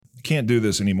I can't do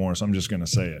this anymore, so I'm just going to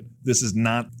say it. This is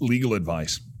not legal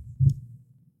advice.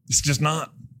 It's just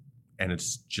not. And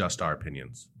it's just our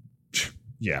opinions.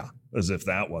 Yeah, as if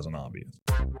that wasn't obvious.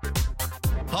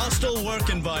 Hostile work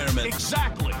environment.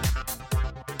 Exactly.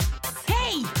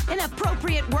 Hey, an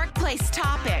appropriate workplace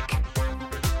topic.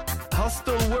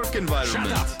 Hostile work environment.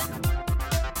 Shut up.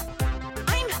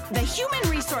 I'm the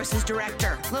Human Resources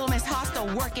Director, Little Miss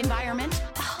Hostile Work Environment.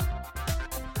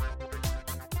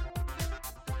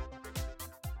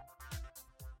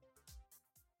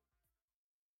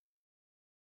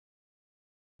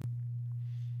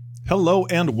 Hello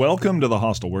and welcome to the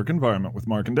Hostile Work Environment with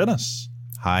Mark and Dennis.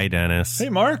 Hi, Dennis. Hey,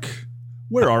 Mark.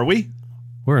 Where are we?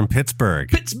 We're in Pittsburgh.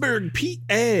 Pittsburgh,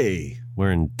 PA.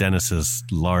 We're in Dennis's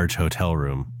large hotel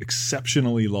room.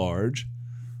 Exceptionally large.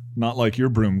 Not like your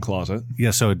broom closet.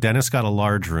 Yeah, so Dennis got a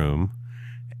large room,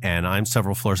 and I'm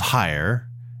several floors higher,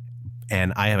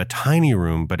 and I have a tiny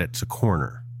room, but it's a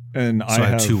corner. And So I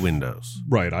have two windows.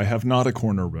 Right. I have not a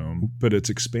corner room, but it's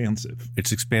expansive.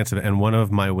 It's expansive, and one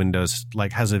of my windows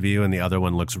has a view, and the other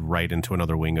one looks right into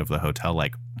another wing of the hotel,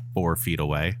 4 feet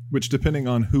away. Which, depending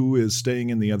on who is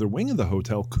staying in the other wing of the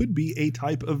hotel, could be a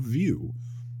type of view,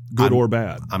 good or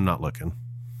bad. I'm not looking.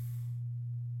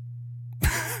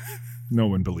 No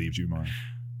one believes you, Mark.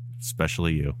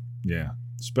 Especially you. Yeah,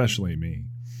 especially me.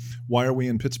 Why are we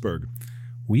in Pittsburgh?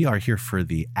 We are here for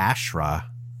the ASHRA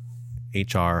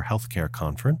HR Healthcare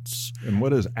Conference. And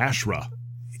what is ASHRA?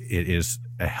 It is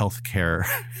a healthcare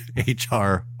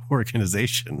HR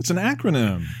organization. It's an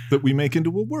acronym that we make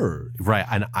into a word. Right.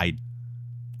 And I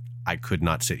could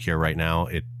not sit here right now.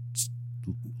 It's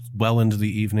well into the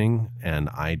evening, and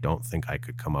I don't think I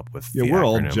could come up with the we're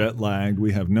all acronym. jet lagged.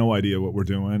 We have no idea what we're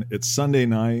doing. It's Sunday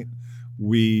night.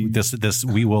 We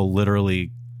will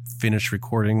literally finish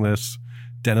recording this.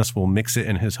 Dennis will mix it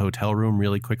in his hotel room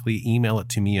really quickly, email it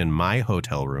to me in my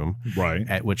hotel room. Right.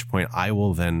 At which point I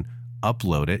will then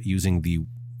upload it using the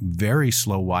very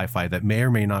slow Wi-Fi that may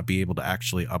or may not be able to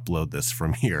actually upload this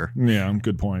from here. Yeah,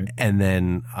 good point. And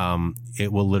then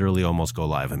it will literally almost go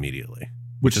live immediately.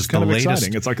 Which is kind of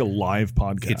exciting. It's like a live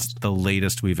podcast. It's the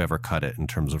latest we've ever cut it in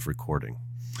terms of recording.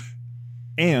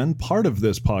 And part of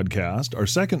this podcast, our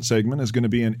second segment, is going to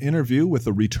be an interview with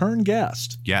a return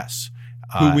guest. Yes.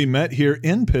 Who we met here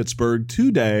in Pittsburgh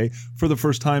today for the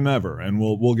first time ever. And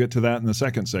we'll get to that in the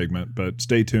second segment, but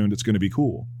stay tuned. It's going to be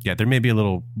cool. Yeah, there may be a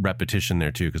little repetition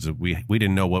there, too, because we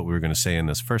didn't know what we were going to say in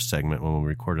this first segment when we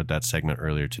recorded that segment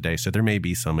earlier today. So there may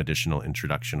be some additional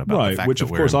introduction about the fact which, that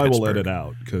of we're course, in I will Pittsburgh. edit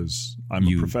out because I'm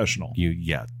a professional.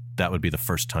 Yeah, that would be the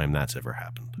first time that's ever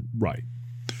happened. Right.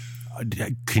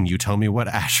 Can you tell me what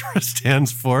ASHRA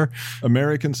stands for?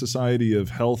 American Society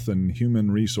of Health and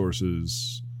Human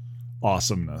Resources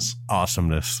Awesomeness.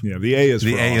 Yeah, the A is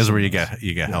the for A is where you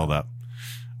awesomeness. get held up.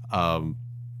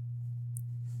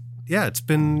 Yeah, it's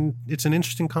an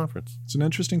interesting conference. It's an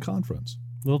interesting conference.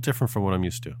 A little different from what I'm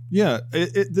used to. Yeah,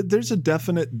 there's a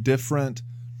definite different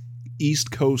East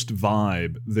Coast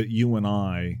vibe that you and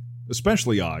I,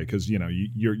 especially I, because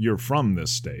you're from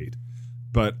this state,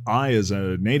 but I, as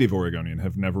a native Oregonian,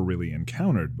 have never really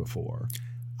encountered before.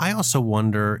 I also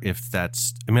wonder if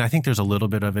that's, I think there's a little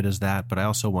bit of it as that, but I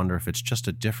also wonder if it's just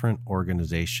a different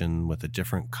organization with a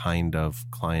different kind of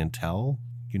clientele,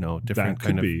 different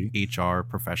kind of HR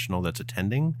professional that's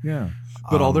attending. Yeah.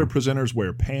 But all their presenters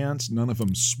wear pants. None of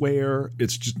them swear.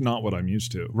 It's just not what I'm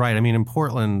used to. Right. In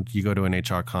Portland, you go to an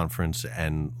HR conference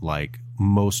and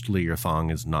mostly your thong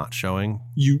is not showing.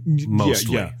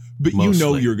 Mostly. Yeah. But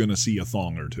mostly. You're going to see a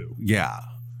thong or two. Yeah.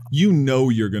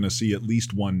 You're going to see at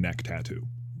least one neck tattoo.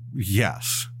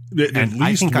 Yes. At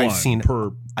least one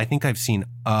I think I've seen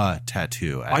a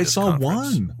tattoo at this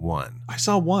conference. One. I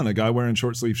saw one, a guy wearing a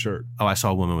short sleeve shirt. Oh, I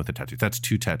saw a woman with a tattoo. That's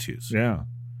 2 tattoos. Yeah.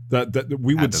 That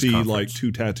we would see conference.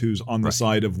 2 tattoos on the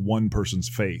side of one person's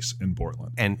face in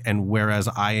Portland. And whereas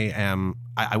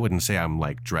I wouldn't say I'm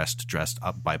dressed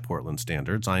up by Portland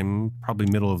standards. I'm probably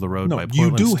middle of the road by Portland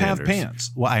standards. You do have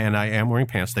pants. Well, and I am wearing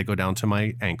pants. They go down to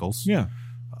my ankles. Yeah.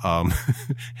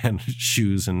 And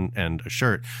shoes and a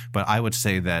shirt. But I would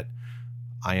say that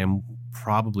I am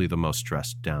probably the most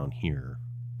dressed down here.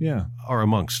 Yeah. Or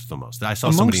amongst the most. I saw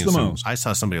amongst somebody the most. I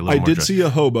saw somebody a little more dressed. dressed. See a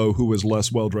hobo who was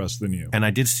less well dressed than you. And I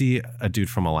did see a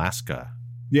dude from Alaska.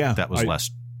 Yeah. That was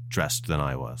less dressed than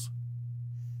I was.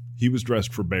 He was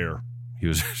dressed for bear. He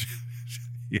was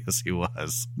yes, he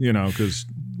was. Because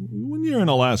when you're in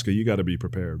Alaska, you got to be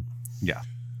prepared. Yeah.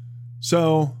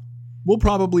 So we'll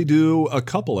probably do a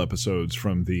couple episodes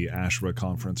from the ASHRA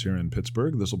conference here in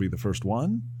Pittsburgh. This will be the first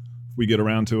one. If we get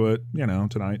around to it,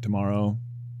 tonight, tomorrow,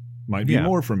 might be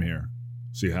more from here.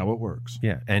 See how it works.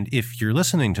 Yeah. And if you're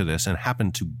listening to this and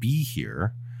happen to be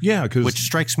here, Yeah, which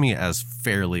strikes me as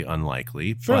fairly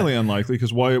unlikely. Fairly unlikely,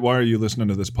 because why are you listening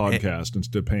to this podcast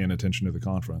instead of paying attention to the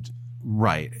conference?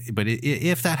 Right. But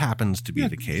if that happens to be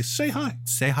the case, say hi.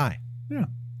 Say hi. Yeah.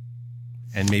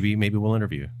 And maybe we'll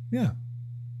interview. Yeah.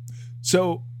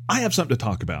 So I have something to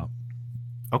talk about.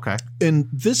 Okay. And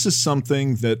this is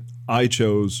something that I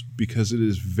chose because it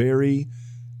is very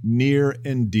near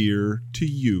and dear to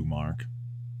you, Mark.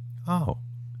 Oh.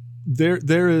 This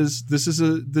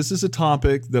is a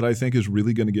topic that I think is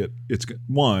really going to get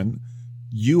one,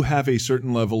 you have a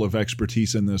certain level of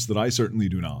expertise in this that I certainly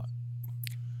do not.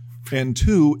 And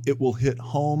two, it will hit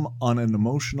home on an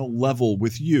emotional level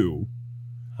with you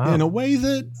in a way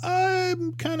that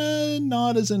I'm kind of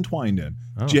not as entwined in.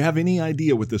 Oh. Do you have any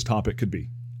idea what this topic could be?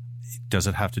 Does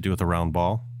it have to do with a round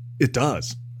ball? It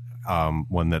does.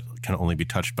 One that can only be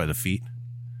touched by the feet?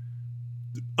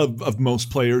 Of most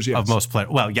players, yes. Of most players.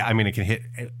 Well, yeah, I mean, it can hit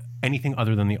anything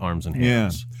other than the arms and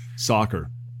hands. Yeah. Soccer.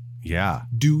 Yeah.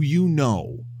 Do you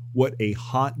know what a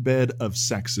hotbed of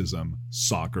sexism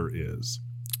soccer is?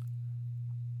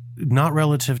 Not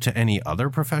relative to any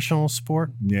other professional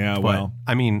sport. Yeah, well.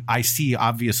 I mean, I see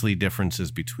obviously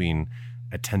differences between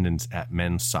attendance at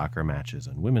men's soccer matches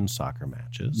and women's soccer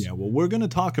matches. Yeah, well, we're going to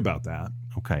talk about that.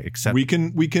 Okay, except we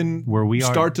can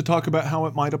start to talk about how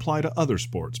it might apply to other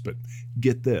sports, but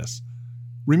get this.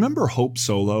 Remember Hope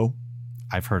Solo?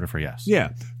 I've heard of her, yes.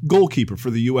 Yeah, goalkeeper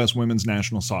for the U.S. women's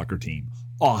national soccer team.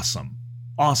 Awesome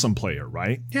player,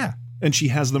 right? Yeah. And she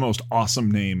has the most awesome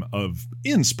name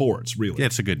in sports, really. Yeah,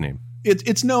 it's a good name.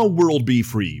 It's no World Be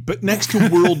Free, but next to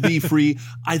World Be Free,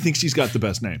 I think she's got the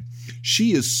best name.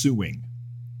 She is suing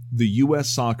the U.S.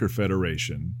 Soccer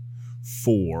Federation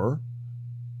for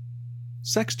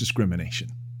sex discrimination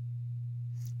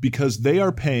because they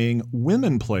are paying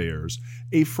women players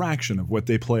a fraction of what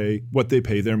they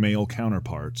pay their male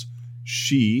counterparts.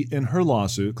 She, in her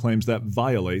lawsuit, claims that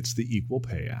violates the Equal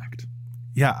Pay Act.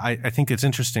 Yeah, I think it's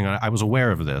interesting. I was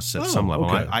aware of this at some level.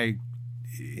 Okay.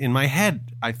 In my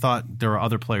head, I thought there are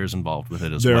other players involved with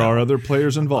it as well. There are other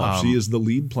players involved. She is the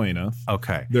lead plaintiff.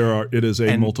 Okay. It is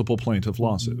a multiple plaintiff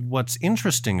lawsuit. What's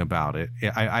interesting about it,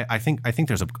 I think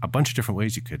there's a bunch of different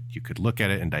ways you could look at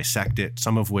it and dissect it,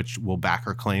 some of which will back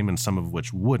her claim and some of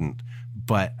which wouldn't.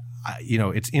 But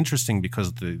it's interesting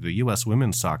because the U.S.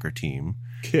 women's soccer team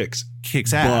kicks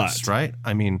ass, right?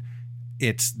 I mean,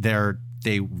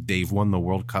 they've won the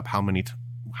World Cup how many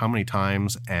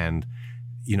times, and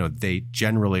they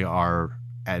generally are,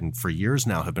 and for years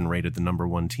now have been rated the number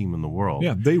one team in the world.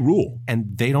 Yeah, they rule.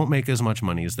 And they don't make as much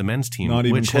money as the men's team,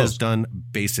 which has done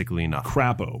basically nothing.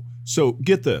 Crapo. So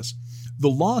get this. The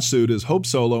lawsuit is Hope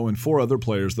Solo and 4 other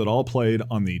players that all played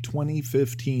on the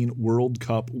 2015 World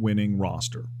Cup winning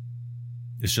roster.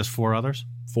 It's just 4 others?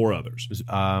 4 others.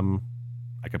 I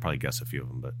could probably guess a few of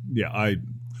them, but yeah,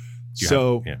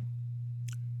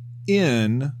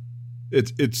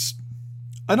 it's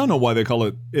I don't know why they call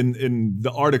it in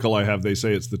the article I have. They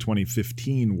say it's the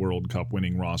 2015 World Cup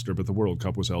winning roster, but the World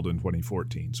Cup was held in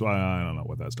 2014. So I don't know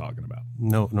what that's talking about.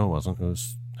 No, it wasn't. It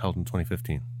was held in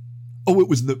 2015. Oh, it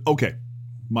was okay.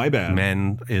 My bad.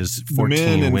 Men is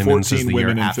 14, women's is the year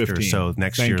after. 15. So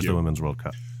next year is the Women's World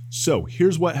Cup. So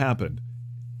here's what happened.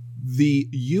 The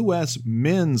U.S.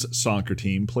 men's soccer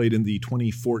team played in the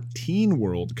 2014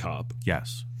 World Cup.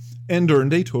 Yes. And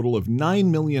earned a total of $9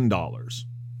 million.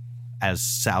 As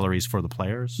salaries for the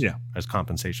players? Yeah. As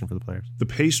compensation for the players? The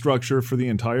pay structure for the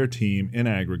entire team in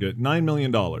aggregate, $9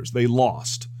 million. They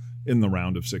lost in the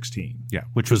round of 16. Yeah,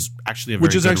 which was actually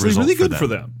really good for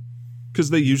them.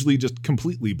 Because they usually just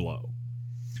completely blow.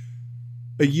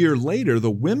 A year later,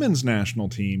 the women's national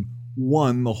team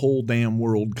won the whole damn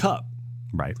World Cup.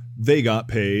 Right. They got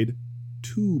paid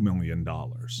 $2 million.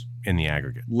 In the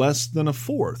aggregate. Less than a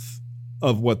fourth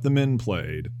of what the men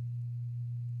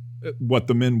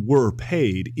were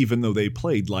paid, even though they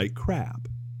played like crap.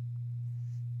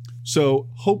 So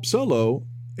Hope Solo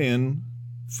and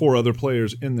 4 other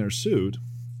players in their suit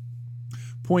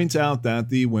points out that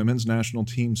the women's national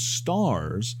team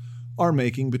stars are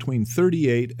making between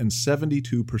 38 and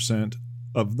 72%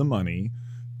 of the money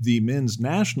the men's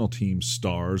national team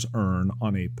stars earn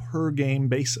on a per-game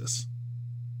basis.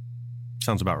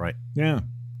 Sounds about right. Yeah.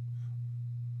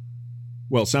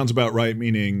 Well, sounds about right,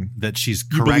 meaning that she's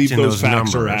correct in those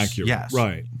facts numbers. Are accurate. Yes.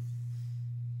 Right.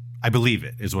 I believe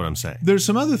it, is what I'm saying. There's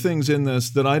some other things in this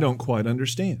that I don't quite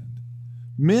understand.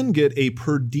 Men get a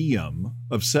per diem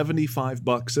of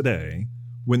 $75 a day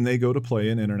when they go to play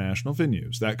in international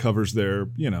venues. That covers their,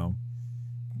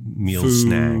 meals,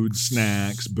 food,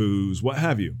 snacks, booze, what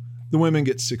have you. The women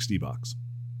get $60.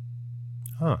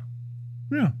 Huh.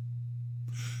 Yeah.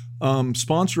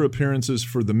 Sponsor appearances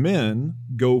for the men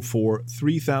go for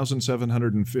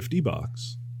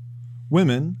 $3,750.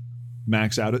 Women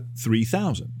max out at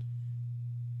 $3,000.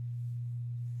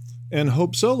 And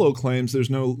Hope Solo claims there's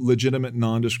no legitimate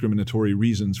non-discriminatory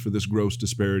reasons for this gross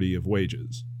disparity of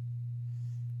wages.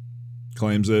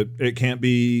 Claims that it can't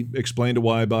be explained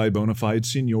why by bona fide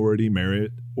seniority,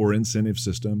 merit, or incentive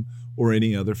system, or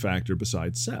any other factor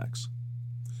besides sex.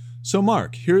 So,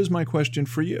 Mark, here's my question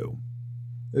for you.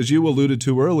 As you alluded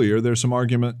to earlier, there's some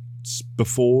arguments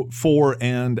for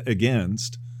and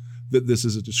against that this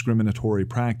is a discriminatory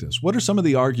practice. What are some of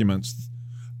the arguments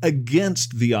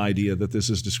against the idea that this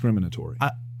is discriminatory?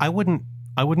 I wouldn't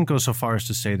go so far as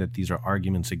to say that these are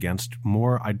arguments against.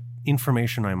 More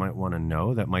information I might want to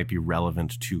know that might be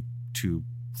relevant to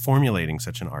formulating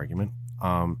such an argument.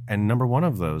 And number one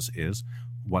of those is,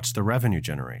 what's the revenue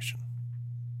generation?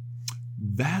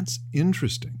 That's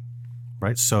interesting.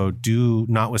 Right? So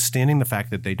notwithstanding the fact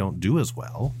that they don't do as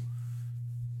well,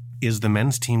 is the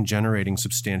men's team generating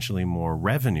substantially more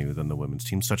revenue than the women's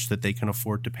team such that they can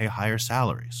afford to pay higher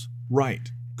salaries?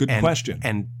 Right. Good question.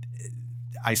 And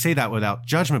I say that without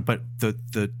judgment, but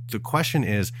the question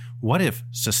is, what if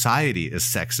society is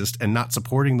sexist and not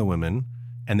supporting the women,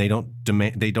 and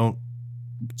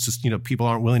people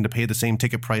aren't willing to pay the same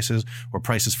ticket prices or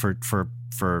prices for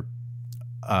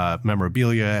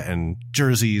memorabilia and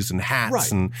jerseys and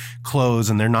hats and clothes,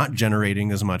 and they're not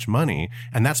generating as much money,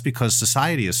 and that's because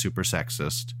society is super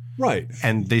sexist, right?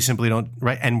 And they simply don't,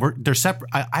 right? And they're separate.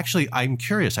 I'm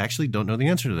curious. I actually don't know the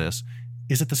answer to this.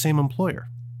 Is it the same employer?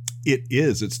 It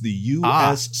is. It's the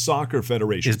U.S. Soccer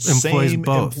Federation. Same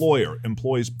employer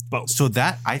employs both. So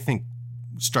that, I think,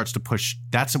 starts to push.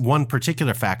 That's one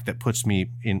particular fact that puts me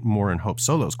more in Hope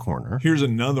Solo's corner. Here's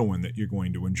another one that you're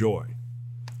going to enjoy.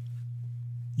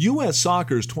 U.S.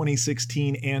 Soccer's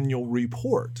 2016 annual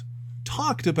report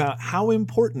talked about how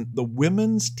important the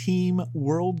women's team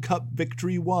World Cup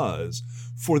victory was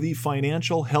for the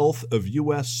financial health of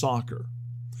U.S. soccer.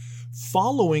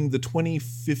 Following the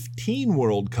 2015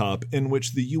 World Cup, in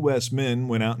which the U.S. men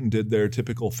went out and did their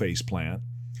typical faceplant,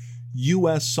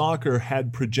 U.S. Soccer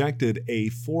had projected a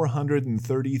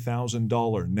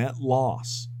 $430,000 net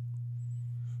loss.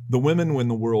 The women win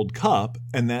the World Cup,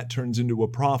 and that turns into a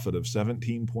profit of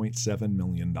 $17.7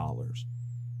 million.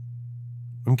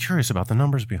 I'm curious about the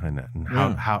numbers behind that and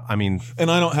how I mean.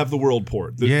 And I don't have the World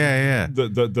Port.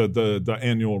 The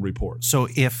annual report. So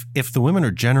if the women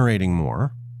are generating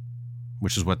more,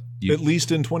 which is what at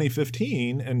least in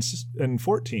 2015 and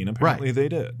 14, apparently they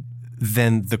did.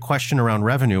 Then the question around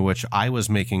revenue, which I was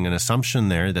making an assumption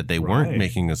there that they weren't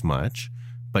making as much.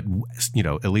 But,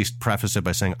 at least preface it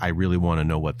by saying, I really want to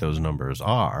know what those numbers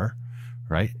are,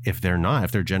 right? If they're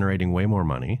generating way more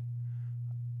money,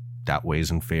 that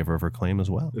weighs in favor of her claim as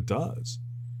well. It does.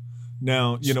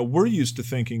 Now, we're used to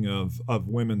thinking of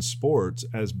women's sports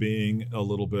as being a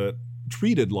little bit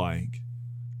treated like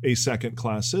a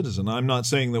second-class citizen. I'm not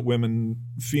saying that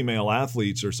female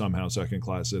athletes are somehow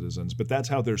second-class citizens, but that's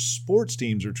how their sports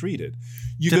teams are treated.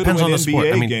 You go to an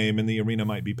NBA game and the arena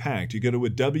might be packed. You go to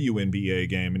a WNBA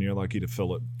game and you're lucky to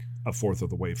fill it a fourth of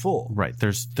the way full. Right.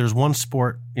 There's one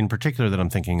sport in particular that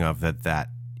I'm thinking of that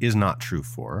is not true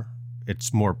for.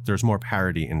 There's more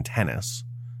parity in tennis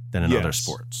than in other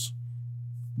sports.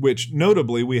 Which,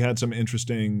 notably, we had some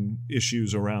interesting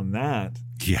issues around that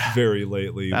very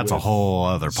lately. That's a whole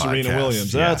other podcast. Serena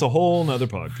Williams. Yeah. That's a whole other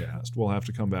podcast. We'll have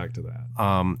to come back to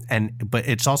that. But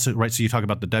it's also, right, so you talk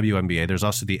about the WNBA. There's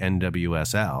also the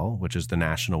NWSL, which is the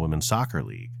National Women's Soccer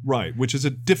League. Right, which is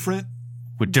a different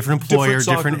employer,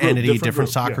 different entity, different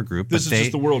soccer group. This is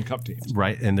just the World Cup teams.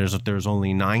 Right, and there's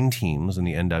only 9 teams in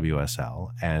the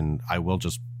NWSL, and I will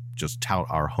just tout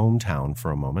our hometown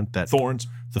for a moment. That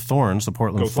the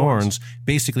Portland Thorns,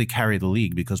 basically carry the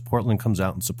league because Portland comes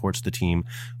out and supports the team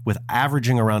with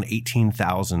averaging around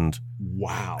 18,000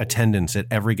 attendance at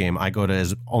every game. I go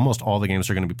to almost all the games.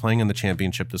 They're going to be playing in the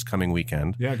championship this coming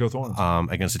weekend. Yeah, go Thorns.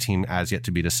 Against a team as yet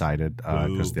to be decided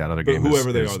because that other game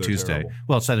is Tuesday. Terrible.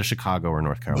 Well, it's either Chicago or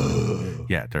North Carolina.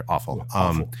 Yeah, they're awful.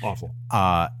 Awful.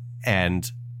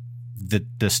 And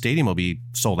the stadium will be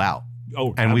sold out.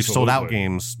 Oh, and we've sold out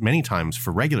games many times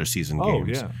for regular season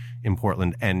games in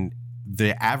Portland, and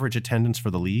the average attendance for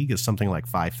the league is something like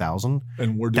 5,000.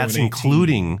 And we're doing that's 18.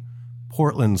 Including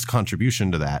Portland's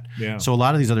contribution to that. Yeah. So a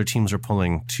lot of these other teams are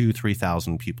pulling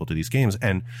 2,000-3,000 people to these games,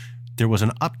 and there was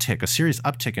a serious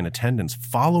uptick in attendance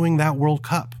following that World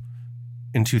Cup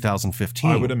in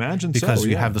 2015. I would imagine because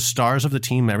you have the stars of the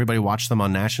team, everybody watched them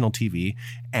on national TV,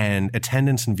 and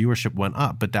attendance and viewership went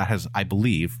up. But that has, I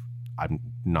believe, I'm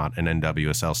not an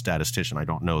NWSL statistician. I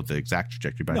don't know the exact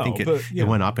trajectory, but I think it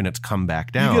went up and it's come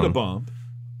back down. You get a bump.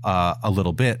 A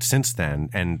little bit since then,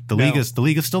 and the league is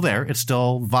still there. It's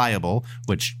still viable,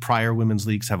 which prior women's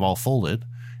leagues have all folded,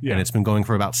 and it's been going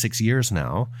for about 6 years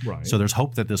now. Right. So there's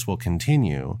hope that this will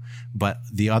continue, but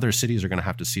the other cities are going to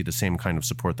have to see the same kind of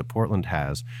support that Portland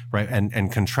has, right?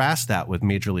 And contrast that with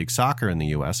Major League Soccer in the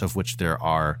U.S., of which there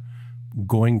are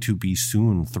going to be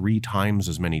soon 3 times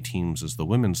as many teams as the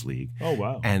women's league. Oh,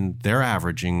 wow. And they're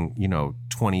averaging,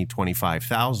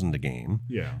 25,000 a game.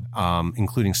 Yeah.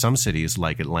 Including some cities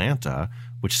like Atlanta,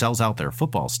 which sells out their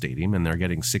football stadium, and they're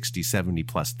getting 60, 70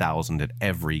 plus thousand at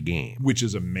every game. Which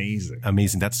is amazing.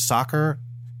 Amazing. That's soccer.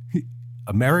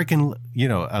 American,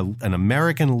 an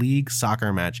American league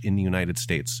soccer match in the United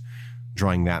States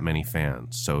drawing that many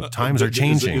fans. So times are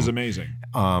changing. Is amazing.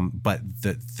 But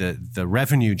the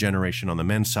revenue generation on the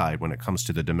men's side when it comes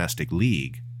to the domestic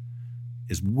league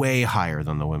is way higher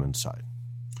than the women's side.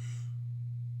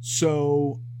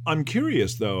 So I'm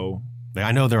curious, though.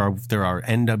 I know there are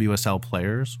NWSL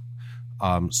players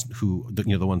who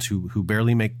the ones who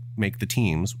barely make the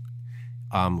teams,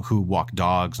 who walk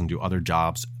dogs and do other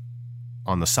jobs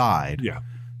on the side. Yeah.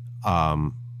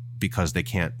 Because they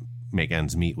can't make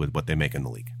ends meet with what they make in the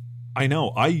league. I know.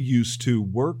 I used to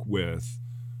work with,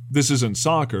 this isn't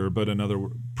soccer, but another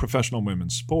professional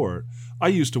women's sport. I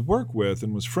used to work with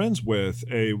and was friends with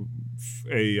a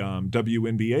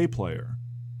WNBA player.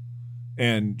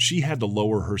 And she had to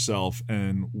lower herself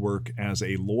and work as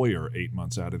a lawyer 8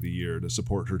 months out of the year to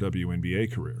support her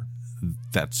WNBA career.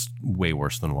 That's way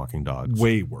worse than walking dogs.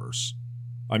 Way worse.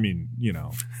 I mean,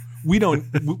 we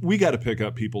got to pick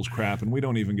up people's crap, and we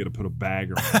don't even get to put a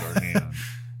bag around our hand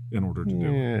in order to do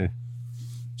it.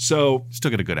 So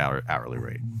still get a good hourly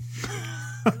rate.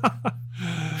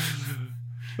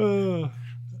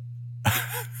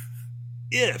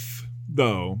 If,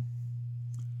 though,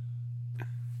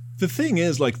 the thing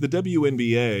is, like the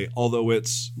WNBA, although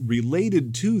it's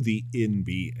related to the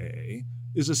NBA,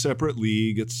 is a separate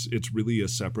league. It's really a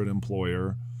separate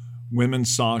employer.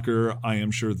 Women's soccer, I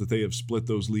am sure that they have split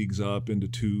those leagues up into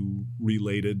 2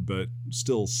 related but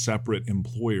still separate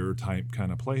employer type kind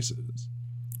of places.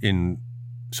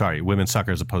 Women's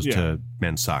soccer as opposed to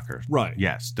men's soccer. Right.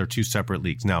 Yes, they're 2 separate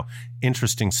leagues. Now,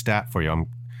 interesting stat for you. I'm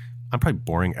probably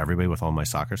boring everybody with all my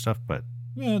soccer stuff, but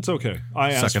yeah, it's okay.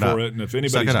 I asked for it, and if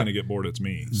anybody's going to get bored, it's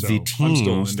me. So the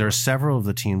teams, there are several of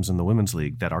the teams in the women's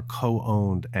league that are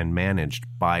co-owned and managed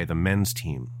by the men's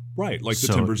team. Right, like the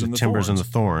Timbers and the Timbers Thorns. and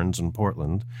the Thorns in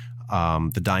Portland.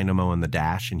 The Dynamo and the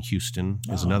Dash in Houston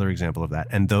is another example of that.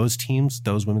 And those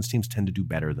women's teams tend to do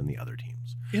better than the other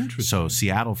teams. Interesting. So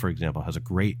Seattle, for example, has a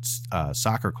great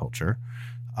soccer culture.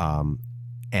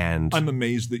 And I'm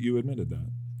amazed that you admitted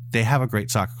that. They have a great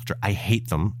soccer culture. I hate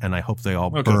them, and I hope they all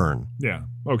burn. Yeah.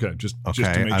 Okay. Just to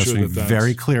make I was sure that's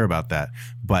very clear about that.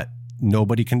 But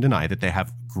nobody can deny that they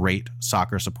have great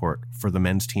soccer support for the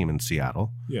men's team in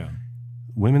Seattle. Yeah.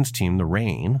 Women's team, the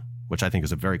Reign, which I think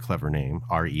is a very clever name,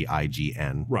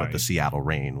 REIGN, right. But the Seattle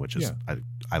Reign, which is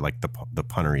I like the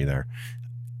punnery there.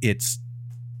 It's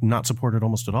not supported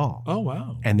almost at all. Oh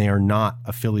wow! And they are not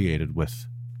affiliated with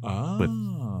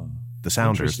the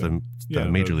Sounders, the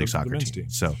Major League Soccer team.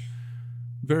 So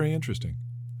very interesting.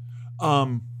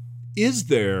 Is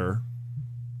there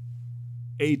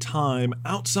a time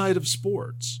outside of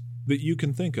sports that you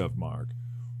can think of, Mark,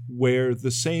 where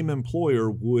the same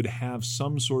employer would have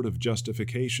some sort of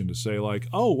justification to say, like,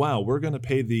 oh, wow, we're going to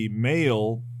pay the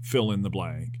male fill in the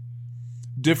blank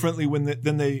differently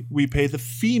than we pay the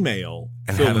female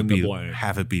and fill in the blank.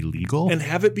 Have it be legal? And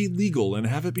have it be legal and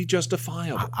have it be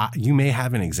justifiable. You may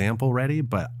have an example ready,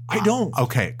 but I don't.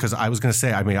 Okay, because I was going to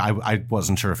say, I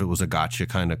wasn't sure if it was a gotcha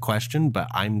kind of question, but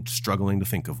I'm struggling to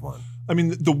think of one. I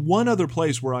mean, the one other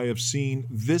place where I have seen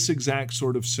this exact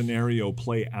sort of scenario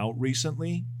play out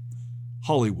recently,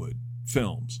 Hollywood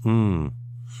films.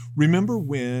 Remember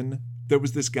when there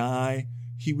was this guy,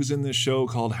 he was in this show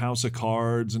called House of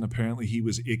Cards, and apparently he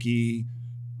was icky.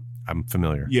 I'm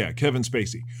familiar. Yeah, Kevin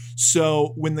Spacey.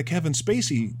 So when the Kevin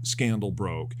Spacey scandal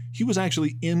broke, he was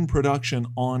actually in production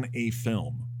on a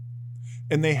film.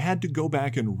 And they had to go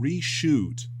back and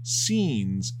reshoot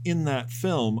scenes in that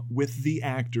film with the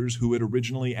actors who had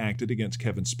originally acted against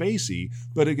Kevin Spacey,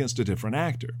 but against a different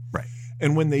actor. Right.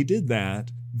 And when they did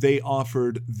that, they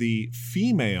offered the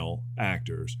female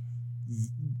actors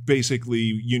basically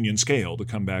union scale to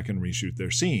come back and reshoot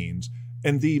their scenes,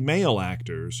 and the male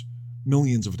actors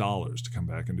millions of dollars to come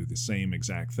back and do the same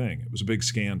exact thing. It was a big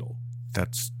scandal.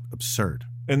 That's absurd.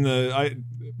 And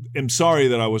am sorry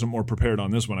that I wasn't more prepared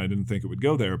on this one. I didn't think it would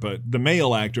go there, but the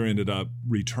male actor ended up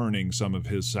returning some of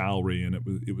his salary, and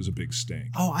it was a big stink.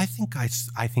 Oh, I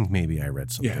think maybe I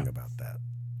read something about that.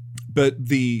 But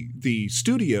the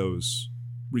studio's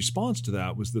response to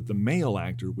that was that the male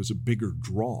actor was a bigger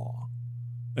draw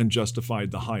and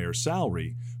justified the higher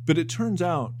salary. But it turns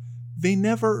out they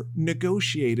never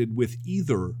negotiated with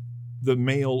either the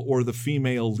male or the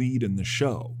female lead in the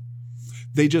show.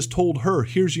 They just told her,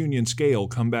 here's union scale,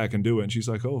 come back and do it. And she's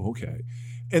like, oh, okay.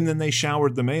 And then they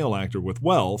showered the male actor with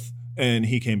wealth, and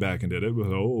he came back and did it.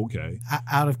 Oh, okay.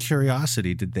 Out of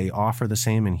curiosity, did they offer the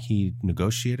same and he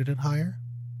negotiated it higher?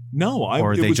 No,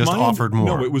 or they just offered more.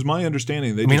 No, it was my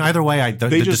understanding. Either way, the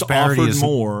just disparity offered is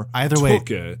more. Either way,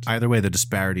 the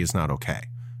disparity is not okay.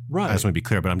 Right. I just want to be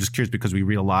clear, but I'm just curious because we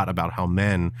read a lot about how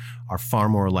men are far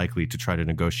more likely to try to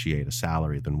negotiate a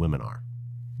salary than women are.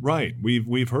 Right.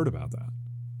 We've heard about that.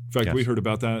 In fact, we heard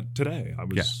about that today.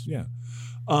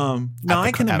 Now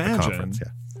I can imagine.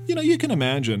 You can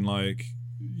imagine, like,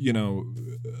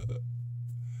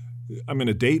 I'm going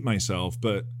to date myself,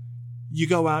 but you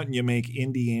go out and you make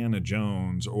Indiana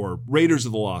Jones or Raiders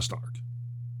of the Lost Ark.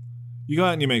 You go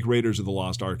out and you make Raiders of the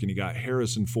Lost Ark and you got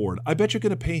Harrison Ford. I bet you're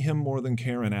going to pay him more than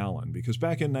Karen Allen, because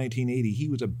back in 1980, he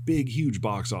was a big, huge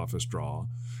box office draw.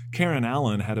 Karen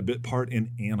Allen had a bit part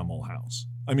in Animal House.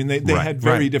 I mean, they had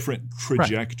very different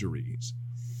trajectories.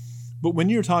 But when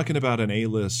you're talking about an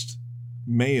A-list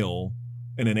male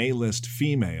and an A-list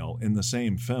female in the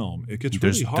same film, it gets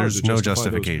really hard to justify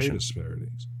those pay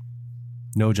disparities.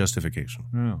 No justification.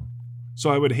 Yeah. So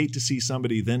I would hate to see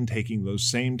somebody then taking those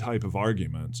same type of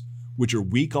arguments, which are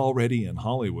weak already in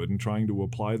Hollywood, and trying to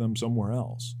apply them somewhere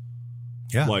else.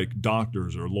 Yeah. Like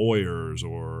doctors or lawyers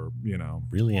or,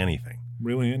 Really anything.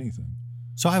 Really anything.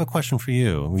 So I have a question for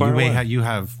you. You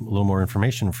have a little more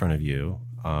information in front of you.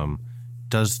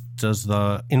 Does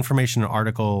the information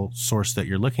article source that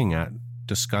you're looking at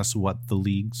discuss what the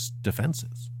league's defense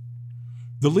is?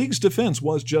 The league's defense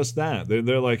was just that.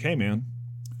 They're like, hey, man,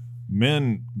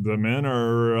 the men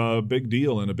are a big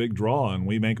deal and a big draw, and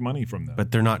we make money from them.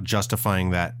 But they're not justifying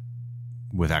that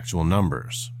with actual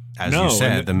numbers. As you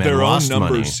said, the men their lost own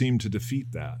numbers money. seem to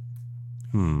defeat that.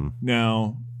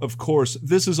 Now, of course,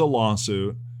 this is a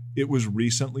lawsuit. It was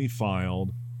recently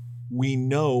filed. We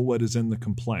know what is in the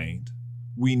complaint.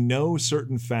 We know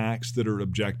certain facts that are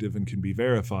objective and can be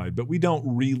verified, but we don't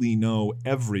really know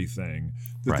everything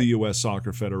that the U.S.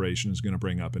 Soccer Federation is going to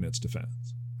bring up in its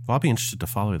defense. Well, I'll be interested to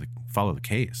follow the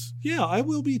case. Yeah, I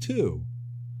will be too.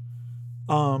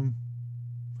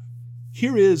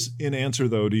 Here is, in answer,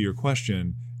 though, to your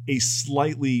question, a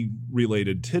slightly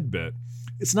related tidbit.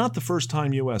 It's not the first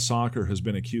time U.S. Soccer has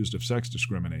been accused of sex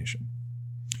discrimination.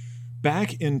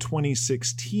 Back in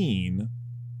 2016,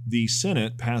 the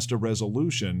Senate passed a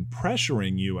resolution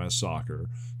pressuring U.S. Soccer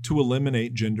to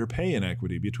eliminate gender pay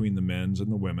inequity between the men's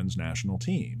and the women's national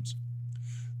teams.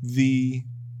 The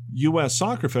U.S.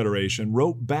 Soccer Federation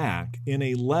wrote back in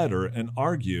a letter and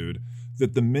argued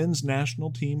that the men's national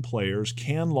team players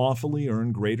can lawfully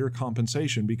earn greater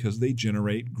compensation because they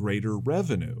generate greater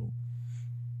revenue,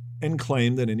 and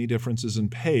claimed that any differences in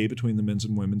pay between the men's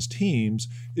and women's teams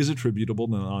is attributable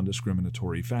to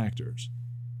non-discriminatory factors.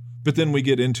 But then we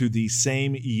get into the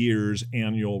same year's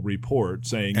annual report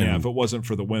saying, if it wasn't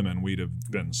for the women, we'd have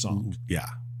been sunk. Yeah.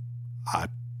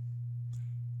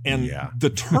 The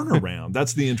turnaround,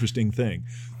 that's the interesting thing.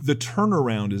 The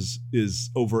turnaround is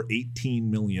over $18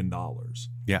 million.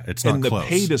 Yeah, it's not close. And the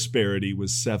pay disparity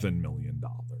was $7 million.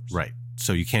 Right.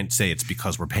 So you can't say it's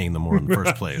because we're paying them more in the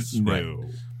first place. No. Right.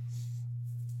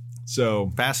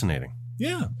 So fascinating.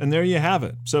 Yeah, and there you have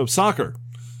it. So soccer,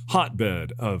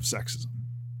 hotbed of sexism.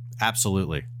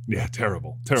 Absolutely. Yeah,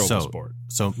 terrible sport.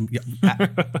 So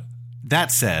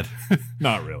that said,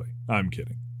 not really. I'm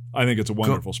kidding. I think it's a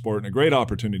wonderful sport and a great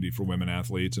opportunity for women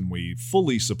athletes, and we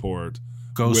fully support.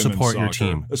 Go support your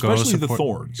team, especially the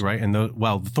Thorns. Right, and the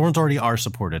Thorns already are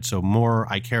supported. So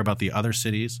I care about the other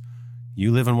cities.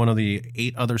 You live in one of the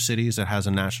 8 other cities that has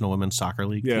a National Women's Soccer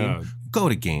League team. Go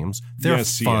to games. They're fun.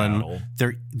 Seattle.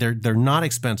 They're not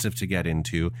expensive to get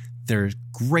into. They're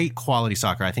great quality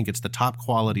soccer. I think it's the top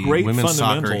quality women's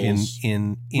soccer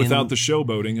in without the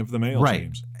showboating of the male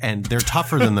teams. And they're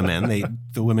tougher than the men.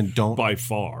 The women don't by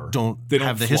far they don't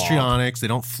have the histrionics. They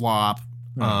don't flop.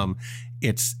 I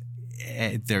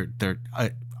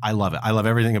love it. I love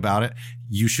everything about it.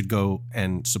 You should go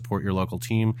and support your local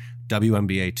team.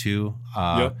 WNBA too.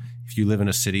 If you live in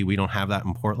a city, we don't have that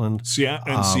in Portland.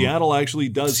 Seattle actually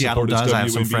does. Seattle support does. its I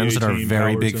have some WNBA friends that are team,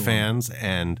 very power big to them. fans,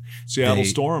 and Seattle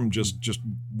Storm just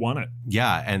won it.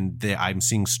 Yeah, and I'm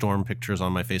seeing Storm pictures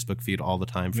on my Facebook feed all the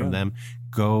time from them.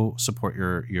 Go support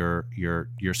your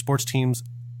sports teams,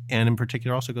 and in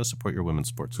particular, also go support your women's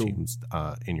sports teams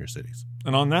in your cities.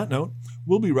 And on that note,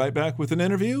 we'll be right back with an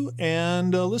interview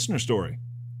and a listener story.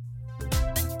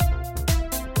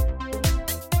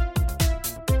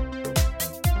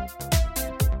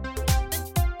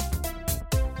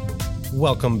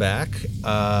 Welcome back.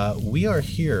 We are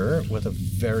here with a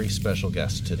very special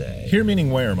guest today. Here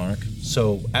meaning where, Mark?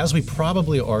 So, as we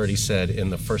probably already said in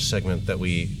the first segment that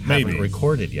we haven't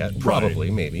recorded yet,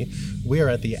 maybe, we are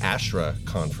at the ASHRA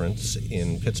conference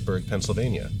in Pittsburgh,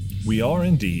 Pennsylvania. We are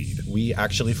indeed. We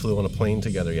actually flew on a plane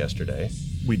together yesterday.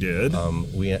 We did.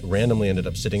 We randomly ended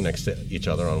up sitting next to each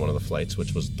other on one of the flights,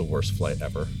 which was the worst flight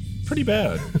ever. Pretty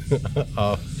bad.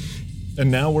 And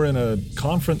now we're in a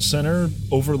conference center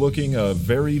overlooking a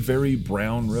very, very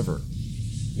brown river.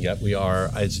 Yep, we are.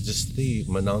 Is it just the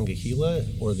Monongahela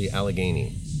or the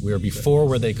Allegheny? We are before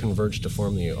where they converge to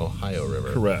form the Ohio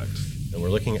River. Correct. And we're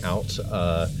looking out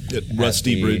at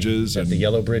Rusty Bridges and the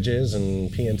Yellow Bridges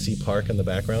and PNC Park in the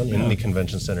background in the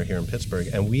convention center here in Pittsburgh.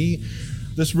 And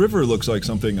this river looks like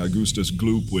something Augustus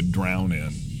Gloop would drown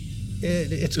in.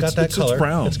 It's got that color. It's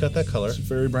brown. It's got that color. It's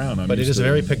very brown. But it is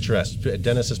very picturesque.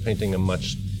 Dennis is painting a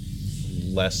much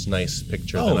less nice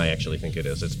picture than I actually think it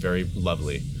is. It's very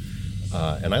lovely.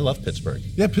 And I love Pittsburgh.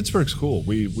 Yeah, Pittsburgh's cool.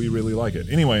 We really like it.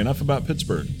 Anyway, enough about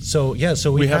Pittsburgh. So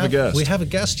we have a guest. We have a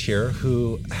guest here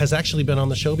who has actually been on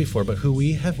the show before, but who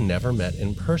we have never met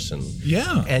in person.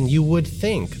 Yeah. And you would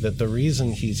think that the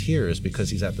reason he's here is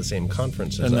because he's at the same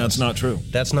conference as us. And that's not true.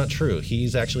 That's not true.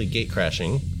 He's actually gate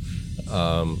crashing.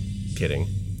 Kidding.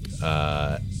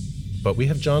 But we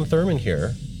have John Thurman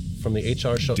here from the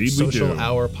HR Social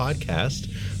Hour podcast,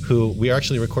 who we are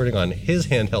actually recording on his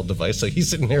handheld device. So he's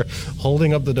sitting here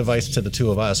holding up the device to the two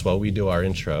of us while we do our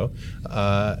intro.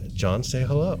 John, say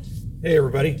hello. Hey,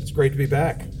 everybody. It's great to be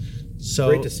back. So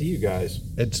great to see you guys.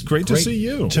 It's great to see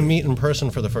you. To meet in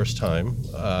person for the first time,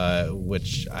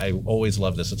 which I always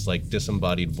love this. It's like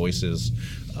disembodied voices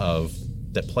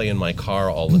that play in my car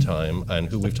all the time, and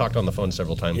who we've talked on the phone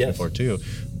several times before too,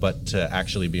 but to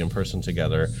actually be in person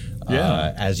together,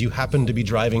 as you happen to be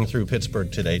driving through Pittsburgh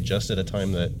today, just at a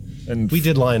time that we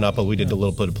did line up, we did a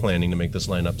little bit of planning to make this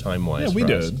line up time-wise. Yeah, we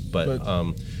did. But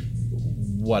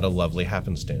what a lovely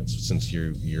happenstance, since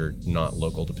you're not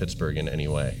local to Pittsburgh in any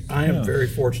way. I am very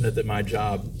fortunate that my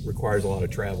job requires a lot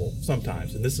of travel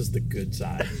sometimes, and this is the good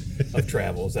side of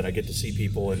travel, is that I get to see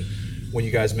people. And when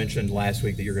you guys mentioned last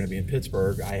week that you're going to be in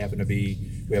Pittsburgh,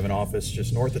 we have an office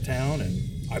just north of town, and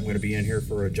I'm going to be in here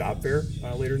for a job fair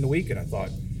later in the week, and I thought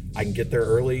I can get there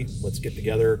early. Let's get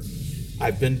together.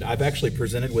 I've actually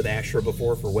presented with ASHRA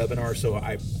before for webinars, so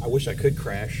I wish I could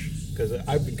crash, because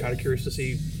I've been kind of curious to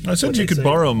see. I said you could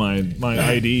borrow my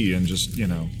ID and just,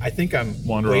 I think I'm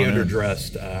way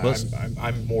underdressed.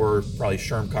 I'm more probably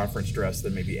SHRM conference dressed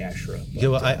than maybe ASHRA.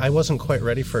 But, I wasn't quite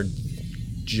ready for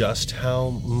just how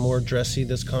more dressy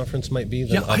this conference might be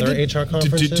than other HR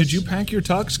conferences. Did you pack your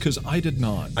tux? Because I did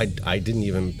not. I didn't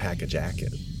even pack a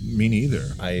jacket. Me neither.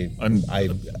 I'm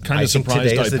kind of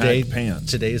surprised I packed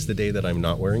pants. Today's the day that I'm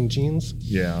not wearing jeans.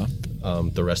 Yeah.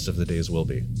 The rest of the days will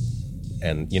be.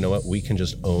 And you know what? We can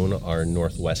just own our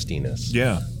Northwestiness.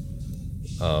 Yeah.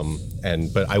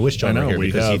 But I wish John were here,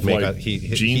 because he'd make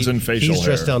jeans and facial hair. He's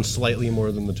dressed down slightly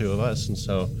more than the two of us, and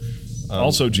so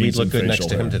also jeans we'd look and good facial next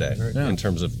to him hair. today in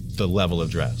terms of the level of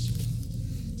dress.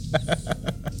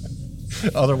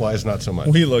 Otherwise, not so much.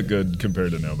 We look good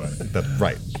compared to nobody.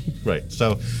 Right.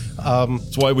 So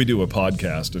that's why we do a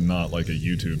podcast and not like a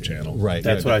YouTube channel. Right.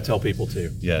 That's what I tell people too.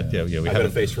 Yeah. We have a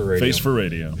face for radio. Face for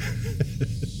radio.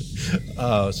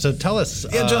 So tell us.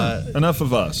 John, enough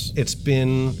of us. It's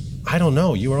been, I don't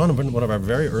know. You were on one of our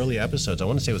very early episodes. I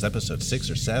want to say it was episode 6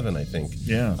 or 7, I think.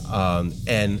 Yeah.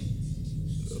 And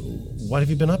what have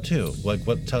you been up to?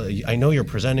 I know you're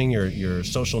presenting, you're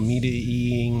social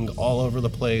media-ing all over the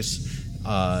place.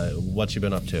 What you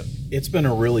been up to? It's been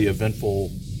a really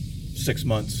eventful 6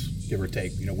 months, give or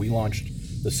take. We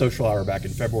launched the Social Hour back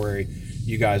in February.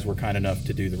 You guys were kind enough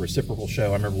to do the reciprocal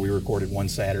show. I remember we recorded one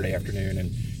Saturday afternoon,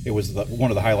 and it was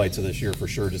one of the highlights of this year for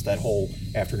sure. Just that whole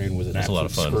afternoon was an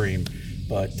absolute scream.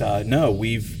 But no,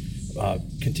 we've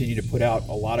continued to put out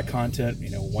a lot of content.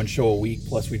 One show a week.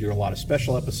 Plus, we do a lot of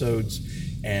special episodes.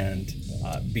 And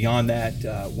beyond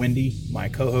that, Wendy, my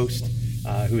co-host,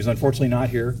 who is unfortunately not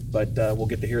here, but we'll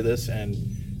get to hear this. And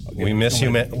we miss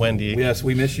you, Wendy. Yes,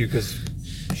 we miss you, because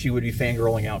she would be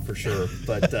fangirling out for sure.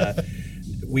 But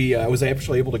I was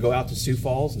actually able to go out to Sioux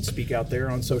Falls and speak out there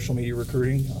on social media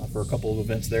recruiting for a couple of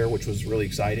events there, which was really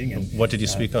exciting. And what did you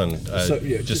speak on?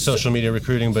 Just social media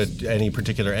recruiting, but any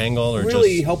particular angle, or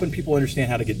really just helping people understand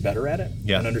how to get better at it,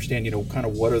 Yeah. and understand, kind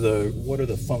of what are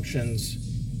the functions,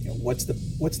 what's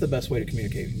the best way to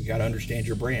communicate. You got to understand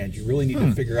your brand. You really need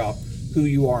to figure out who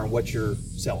you are and what you're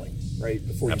selling, right,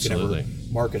 before you Absolutely. can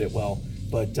ever market it well.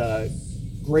 But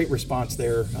great response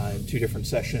there in 2 different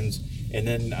sessions. And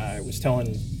then I was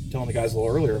telling the guys a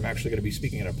little earlier, I'm actually going to be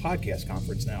speaking at a podcast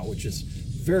conference now, which is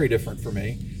very different for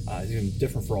me. Even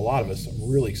different for a lot of us. I'm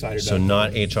really excited so about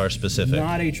not HR specific?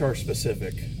 Not HR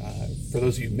specific. For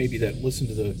those of you maybe that listen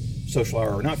to the Social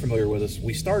Hour or are not familiar with us,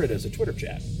 we started as a Twitter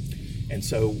chat. And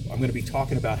so I'm going to be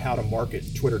talking about how to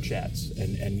market Twitter chats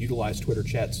and utilize Twitter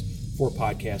chats for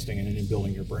podcasting and in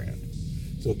building your brand.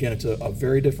 So again, it's a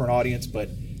very different audience, but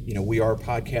we are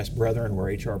podcast brethren.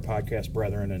 We're HR podcast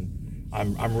brethren, and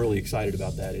I'm really excited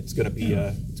about that. It's going to be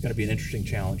an interesting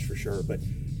challenge for sure. But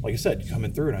like I said,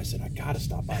 coming through, and I said I got to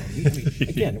stop by and meet.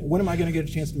 Again, when am I going to get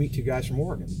a chance to meet 2 guys from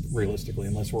Oregon? Realistically,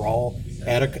 unless we're all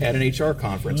at an HR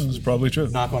conference. That's probably true.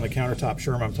 Knock on the countertop,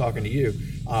 Sherm, I'm talking to you.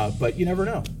 But you never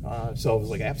know. So I was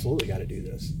like, absolutely got to do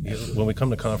this. When we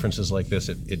come to conferences like this,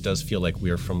 it does feel like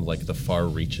we are from like the far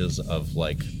reaches of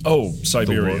like Siberia,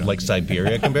 the world, like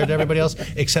Siberia compared to everybody else.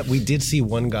 Except we did see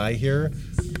one guy here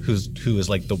who is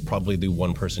like probably the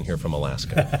one person here from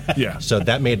Alaska. Yeah. So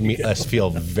that made us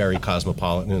feel very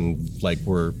cosmopolitan and like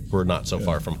we're not so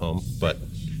far from home. But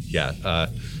yeah,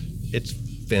 it's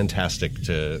fantastic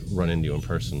to run into you in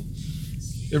person.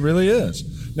 It really is.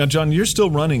 Now, John, you're still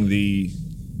running the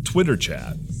Twitter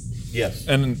chat. Yes.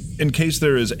 And in case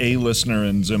there is a listener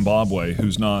in Zimbabwe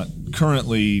who's not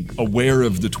currently aware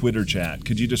of the Twitter chat,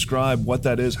 could you describe what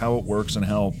that is, how it works, and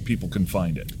how people can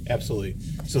find it? Absolutely.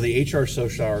 So the HR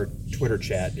Social Hour Twitter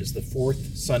chat is the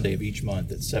 4th Sunday of each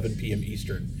month at 7 p.m.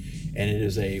 Eastern. And it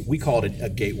is we call it a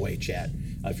gateway chat.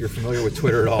 If you're familiar with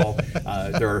Twitter at all,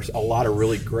 there are a lot of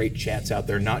really great chats out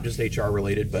there, not just HR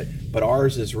related, but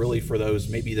ours is really for those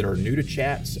maybe that are new to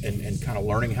chats and kind of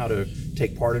learning how to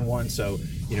take part in one. So,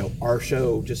 our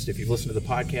show, just if you've listened to the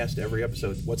podcast, every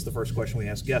episode, what's the first question we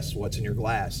ask guests? What's in your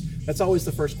glass? That's always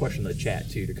the first question of the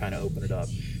chat, too, to kind of open it up.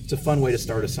 It's a fun way to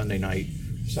start a Sunday night,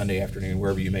 Sunday afternoon,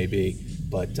 wherever you may be.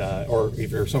 But or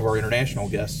if you're some of our international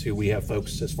guests, who we have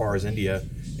folks as far as India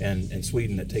and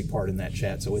Sweden that take part in that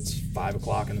chat. So it's 5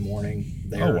 o'clock in the morning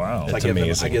there. Oh, wow. That's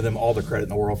I give them all the credit in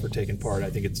the world for taking part.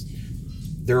 I think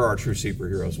they're our true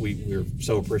superheroes. We're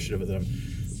so appreciative of them.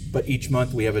 But each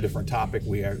month we have a different topic.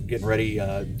 We are getting ready.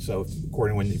 So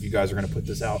according when if you guys are going to put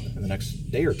this out in the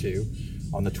next day or two,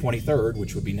 on the 23rd,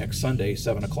 which would be next Sunday,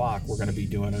 7 o'clock, we're going to be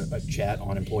doing a chat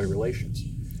on employee relations.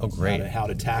 Oh, great. How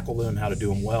to tackle them, how to do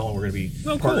them well. And we're going to be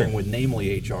partnering with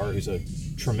Namely HR, who's a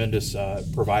tremendous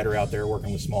provider out there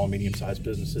working with small and medium-sized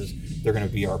businesses. They're going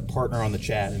to be our partner on the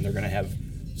chat, and they're going to have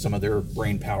some of their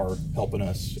brain power helping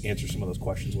us answer some of those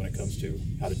questions when it comes to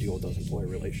how to deal with those employee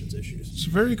relations issues. It's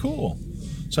very cool.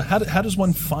 So how does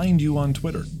one find you on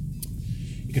Twitter?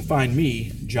 You can find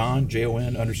me, John,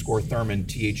 Jon_Thurmond,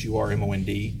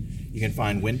 THURMOND. You can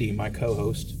find Wendy, my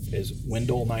co-host, as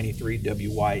Wendell93,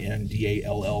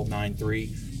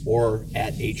 WYNDALL93, or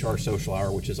at HR Social Hour,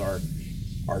 which is our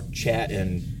chat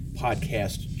and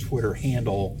podcast Twitter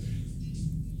handle.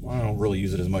 I don't really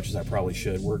use it as much as I probably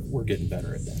should. We're getting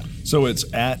better at that. So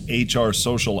it's at HR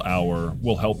Social Hour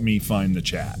will help me find the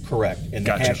chat. Correct. And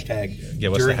Gotcha. the hashtag, Yeah,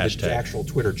 what's the during hashtag? the actual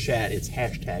Twitter chat, it's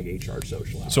hashtag HR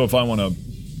Social Hour. So if I want to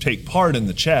take part in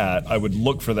the chat, I would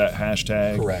look for that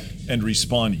hashtag. Correct. And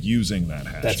respond using that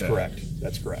hashtag.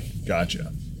 That's correct.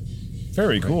 Gotcha.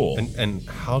 Very cool. And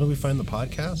how do we find the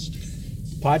podcast?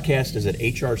 Podcast is at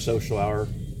HR Social Hour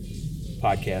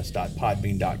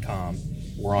podcast.podbean.com.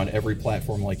 We're on every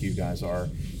platform like you guys are.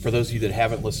 For those of you that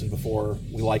haven't listened before,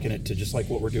 we liken it to just like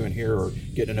what we're doing here, or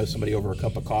getting to know somebody over a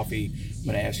cup of coffee. I'm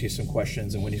going to ask you some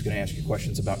questions, and Wendy's going to ask you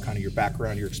questions about kind of your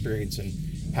background, your experience, and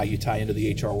how you tie into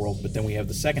the HR world. But then we have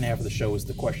the second half of the show is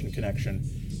the question connection.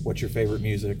 What's your favorite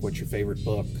music? What's your favorite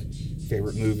book?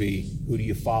 Favorite movie? Who do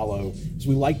you follow? So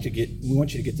we want you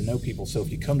to get to know people. So if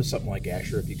you come to something like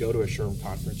Asher, if you go to a SHRM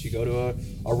conference, you go to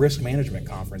a risk management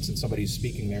conference and somebody's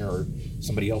speaking there, or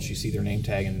somebody else, you see their name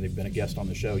tag and they've been a guest on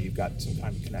the show, you've got some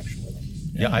kind of connection with them.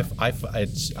 Yeah,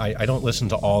 I don't listen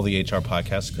to all the HR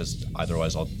podcasts because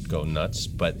otherwise I'll go nuts.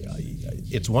 But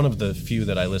it's one of the few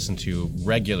that I listen to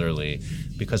regularly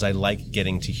because I like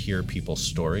getting to hear people's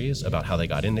stories about how they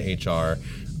got into HR,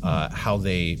 how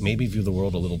they maybe view the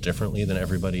world a little differently than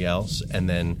everybody else, and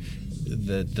then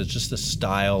just the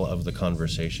style of the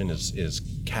conversation is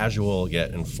casual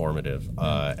yet informative,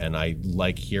 and I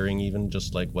like hearing even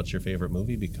just like what's your favorite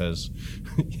movie, because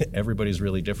everybody's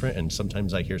really different, and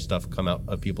sometimes I hear stuff come out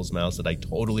of people's mouths that I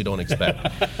totally don't expect.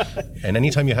 And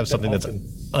anytime you have something that's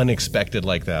unexpected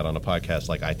like that on a podcast,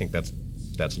 like I think that's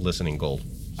listening gold.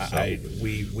 So.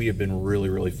 We have been really,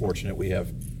 really fortunate. We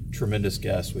have tremendous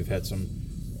guests. We've had some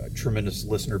tremendous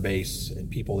listener base and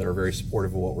people that are very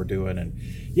supportive of what we're doing. And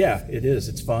yeah, it is.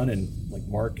 It's fun. And like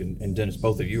Mark and Dennis,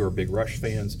 both of you are big Rush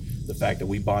fans. The fact that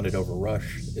we bonded over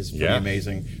Rush is pretty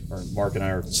amazing. Or Mark and I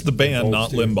are. It's the band,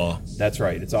 not Limbaugh. That's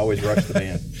right. It's always Rush the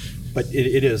band. But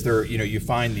it is there. You know, you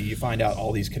find out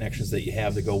all these connections that you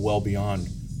have that go well beyond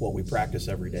what we practice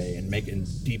every day, and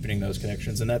deepening those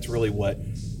connections. And that's really what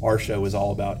our show is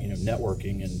all about, you know,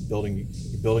 networking and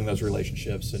building those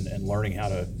relationships and learning how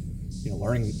to, you know,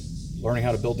 learning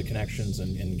how to build the connections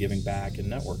and giving back and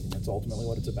networking. That's ultimately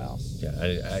what it's about. Yeah,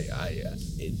 I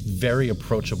very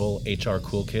approachable HR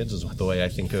cool kids is the way I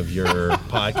think of your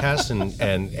podcast,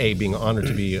 and being honored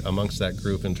to be amongst that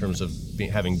group in terms of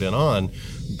having been on,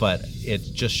 but it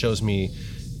just shows me,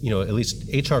 you know, at least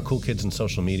HR cool kids in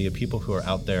social media, people who are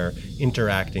out there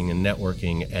interacting and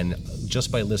networking, and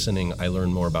just by listening, I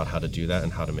learn more about how to do that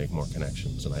and how to make more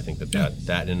connections. And I think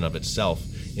that in and of itself,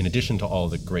 in addition to all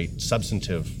the great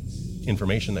substantive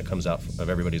information that comes out of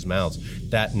everybody's mouths,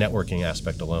 that networking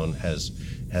aspect alone has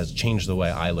changed the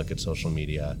way I look at social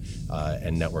media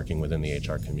and networking within the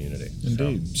HR community.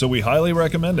 Indeed. So we highly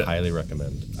recommend it. Highly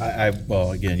recommend.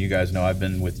 Well, again, you guys know I've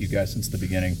been with you guys since the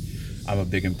beginning. I'm a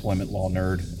big employment law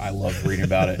nerd. I love reading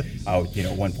about it.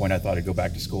 At one point I thought I'd go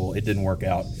back to school. It didn't work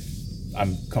out.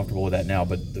 I'm comfortable with that now,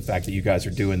 but the fact that you guys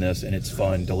are doing this and it's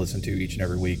fun to listen to each and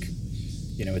every week,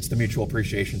 you know, it's the Mutual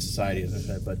Appreciation Society, as I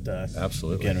said. But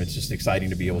absolutely, again, it's just exciting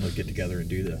to be able to get together and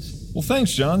do this. Well,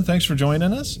 thanks, John. Thanks for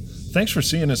joining us. Thanks for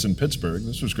seeing us in Pittsburgh.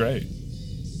 This was great.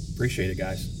 Appreciate it,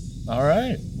 guys. All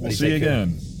right. We'll see you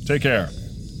again. Take care.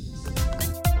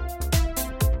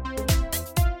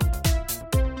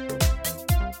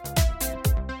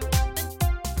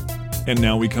 And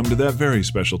now we come to that very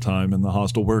special time in the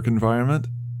hostile work environment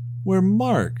where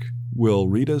Mark will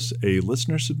read us a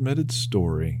listener-submitted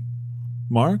story.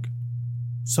 Mark?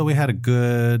 So we had a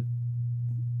good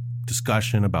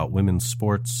discussion about women's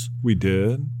sports. We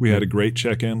did. We had a great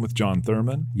check-in with John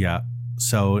Thurman. Yeah.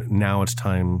 So now it's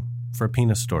time for a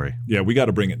penis story. Yeah, we got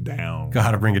to bring it down.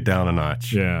 Got to bring it down a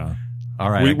notch. Yeah. All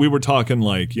right. We were talking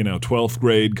like, 12th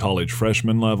grade, college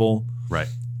freshman level. Right.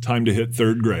 Time to hit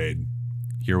 3rd grade.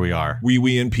 Here we are.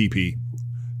 Wee and pee-pee.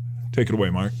 Take it away,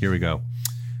 Mark. Here we go.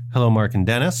 Hello, Mark and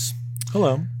Dennis.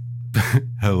 Hello.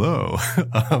 Hello.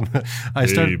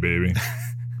 Hey, baby.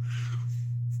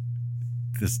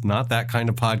 This is not that kind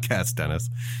of podcast,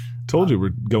 Dennis. Told you we're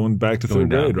going back to 3rd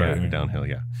grade right here. Downhill,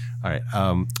 yeah. All right.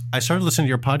 I started listening to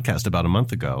your podcast about a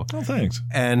month ago. Oh, thanks.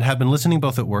 And have been listening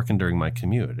both at work and during my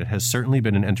commute. It has certainly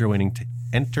been an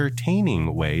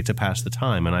entertaining way to pass the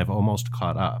time, and I've almost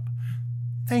caught up.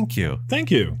 Thank you.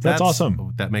 Thank you. That's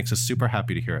awesome. That makes us super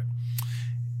happy to hear it.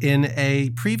 In a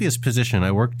previous position,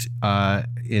 I worked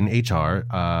in HR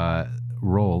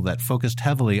role that focused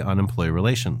heavily on employee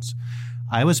relations.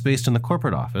 I was based in the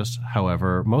corporate office.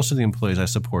 However, most of the employees I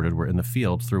supported were in the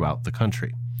field throughout the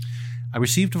country. I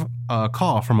received a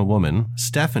call from a woman,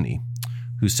 Stephanie,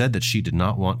 who said that she did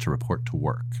not want to report to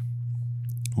work.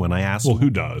 When I asked... Well, who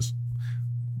does?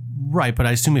 Right, but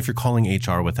I assume if you're calling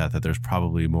HR with that there's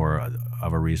probably more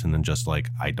of a reason than just like,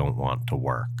 I don't want to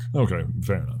work. Okay,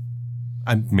 fair enough.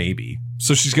 Maybe.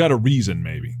 So she's got a reason,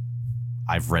 maybe.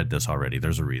 I've read this already.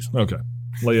 There's a reason. Okay,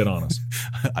 lay it on us.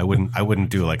 I wouldn't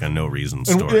do like a no reason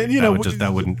story. And,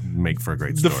 that wouldn't make for a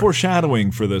great story. The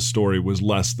foreshadowing for this story was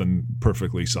less than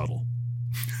perfectly subtle.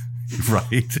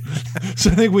 Right.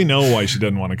 So I think we know why she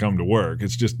doesn't want to come to work.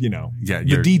 It's just,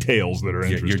 the details that are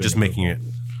interesting. You're just making it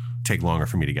take longer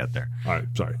for me to get there. All right,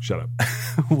 sorry, shut up.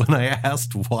 When I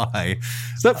asked why...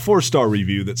 Is that 4-star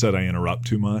review that said I interrupt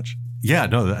too much? Yeah,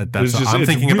 no, I'm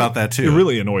thinking about that too. It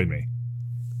really annoyed me.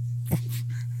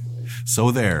 So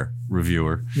there,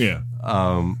 reviewer. Yeah.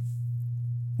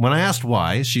 When I asked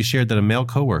why, she shared that a male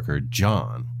coworker,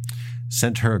 John,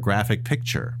 sent her a graphic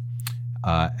picture,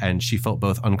 and she felt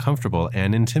both uncomfortable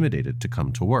and intimidated to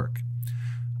come to work.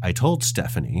 I told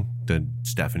Stephanie,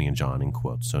 Stephanie and John in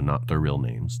quotes, so not their real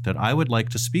names, that I would like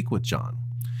to speak with John,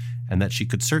 and that she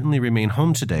could certainly remain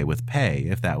home today with pay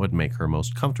if that would make her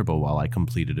most comfortable while I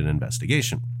completed an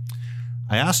investigation.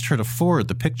 I asked her to forward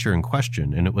the picture in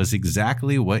question, and it was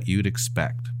exactly what you'd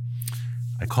expect.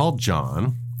 I called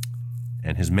John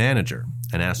and his manager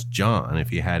and asked John if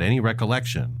he had any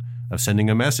recollection of sending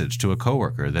a message to a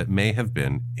coworker that may have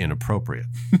been inappropriate.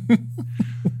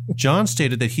 John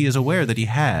stated that he is aware that he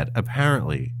had,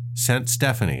 apparently, sent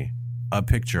Stephanie a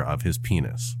picture of his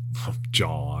penis.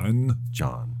 John.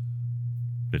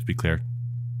 Let's be clear,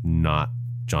 not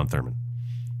John Thurman.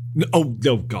 No, oh,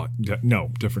 God.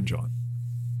 No, different John.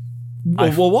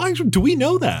 Well, why do we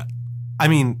know that? I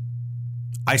mean,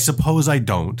 I suppose I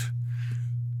don't,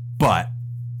 but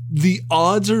the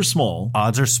odds are small.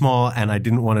 And I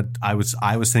didn't want to. I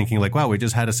was thinking like, wow, we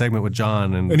just had a segment with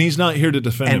John, and he's not here to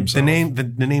defend himself.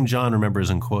 The name John, remember, is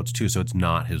in quotes too, so it's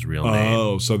not his real name.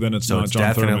 Oh, so then it's not John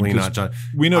definitely Thurman. Not John.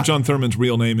 We know John Thurman's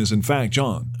real name is in fact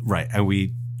John. Right,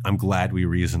 and I'm glad we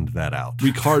reasoned that out.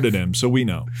 We carded him, so we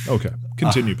know. Okay,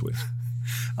 continue, please.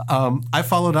 I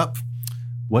followed up.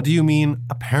 What do you mean,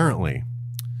 apparently?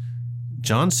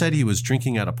 John said he was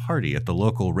drinking at a party at the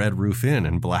local Red Roof Inn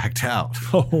and blacked out.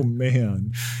 Oh,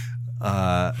 man.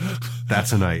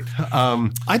 That's a night.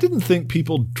 I didn't think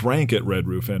people drank at Red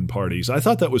Roof Inn parties. I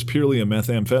thought that was purely a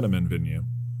methamphetamine venue.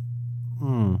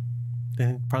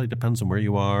 It probably depends on where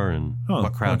you are and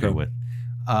what crowd you're with.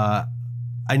 I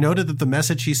noted that the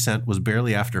message he sent was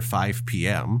barely after 5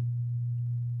 p.m.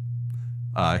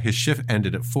 His shift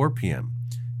ended at 4 p.m.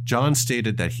 John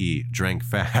stated that he drank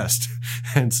fast,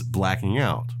 hence blacking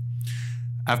out.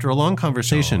 After a long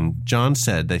conversation, John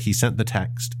said that he sent the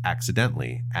text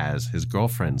accidentally, as his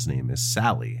girlfriend's name is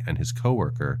Sally, and his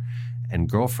coworker and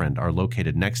girlfriend are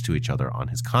located next to each other on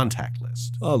his contact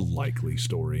list. A likely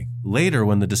story. Later,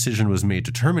 when the decision was made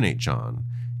to terminate John,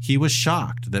 he was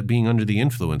shocked that being under the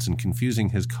influence and confusing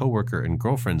his coworker and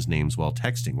girlfriend's names while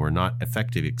texting were not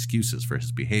effective excuses for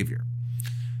his behavior.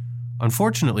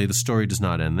 Unfortunately, the story does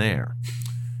not end there.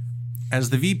 As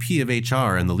the VP of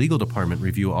HR and the legal department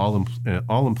review all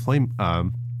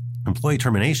employee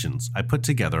terminations, I put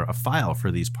together a file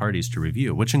for these parties to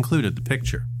review, which included the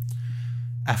picture.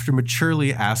 After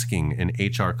maturely asking an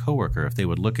HR coworker if they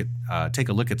would take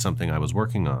a look at something I was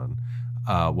working on,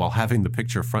 while having the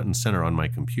picture front and center on my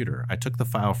computer, I took the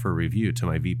file for review to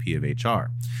my VP of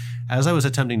HR. As I was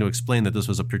attempting to explain that this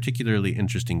was a particularly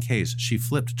interesting case, she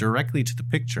flipped directly to the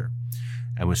picture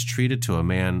and was treated to a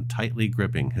man tightly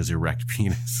gripping his erect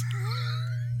penis.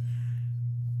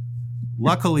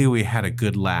 Luckily, we had a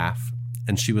good laugh,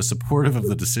 and she was supportive of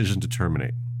the decision to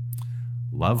terminate.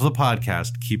 Love the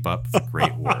podcast. Keep up the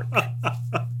great work.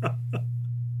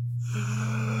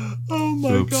 Oh,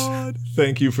 my God.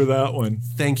 Thank you for that one.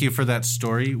 Thank you for that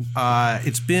story.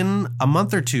 It's been a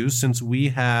month or two since we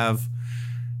have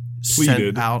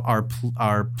sent out our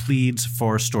pleads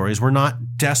for stories. We're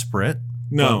not desperate.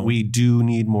 No. But we do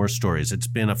need more stories. It's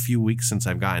been a few weeks since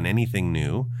I've gotten anything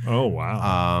new. Oh,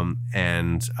 wow.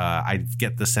 And I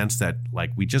get the sense that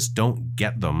we just don't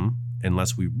get them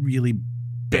unless we really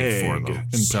beg for them.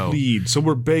 And plead. So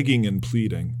we're begging and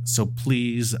pleading. So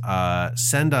please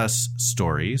send us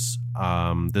stories.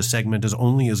 This segment is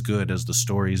only as good as the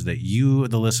stories that you,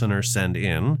 the listener, send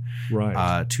in.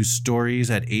 Right. To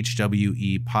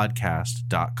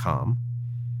stories@hwepodcast.com.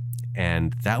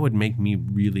 And that would make me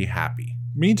really happy.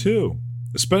 Me too.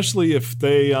 Especially if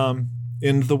they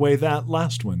end the way that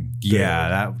last one did.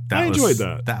 Yeah, I enjoyed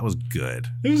that. That was good.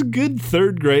 It was a good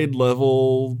 3rd grade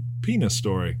level penis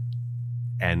story.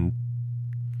 And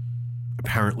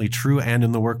apparently true and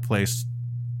in the workplace,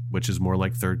 which is more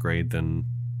like 3rd grade than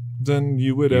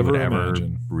you would ever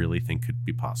imagine. Really think could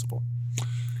be possible.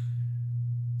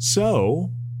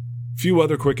 So, few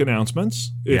other quick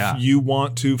announcements. If you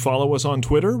want to follow us on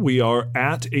Twitter, we are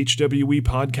at HWE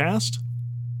Podcast.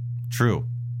 True.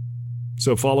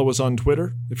 So follow us on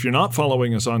Twitter. If you're not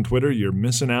following us on Twitter, you're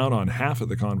missing out on half of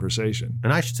the conversation.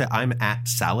 And I should say I'm at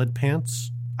Salad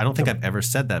Pants. I don't think I've ever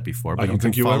said that before. But I don't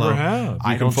think you ever have.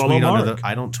 I don't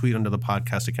tweet under the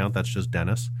podcast account. That's just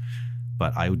Dennis.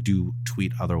 But I do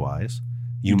tweet otherwise.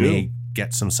 You may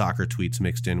get some soccer tweets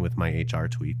mixed in with my HR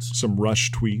tweets. Some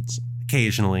Rush tweets.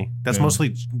 Occasionally. That's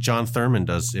mostly John Thurman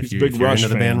does. If you're into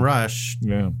the band Rush,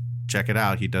 check it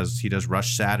out. He does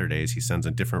Rush Saturdays. He sends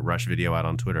a different Rush video out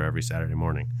on Twitter every Saturday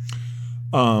morning.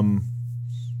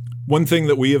 One thing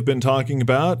that we have been talking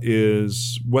about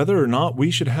is whether or not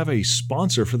we should have a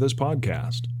sponsor for this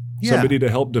podcast. Yeah. Somebody to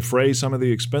help defray some of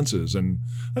the expenses. And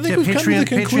I think we've come to the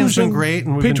conclusion. Patreon's been great.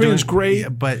 And Patreon's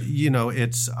great. But,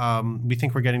 it's we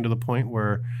think we're getting to the point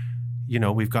where,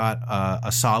 we've got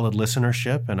a solid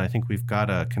listenership, and I think we've got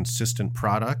a consistent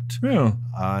product. Yeah.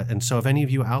 And so if any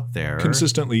of you out there...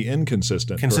 Consistently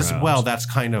inconsistent, perhaps. Well, that's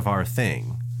kind of our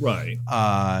thing. Right.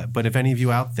 But if any of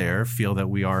you out there feel that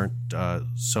we aren't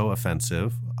so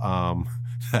offensive...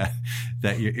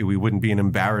 that we wouldn't be an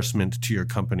embarrassment to your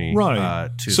company. Right.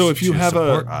 So if you have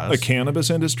a cannabis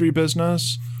industry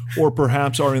business or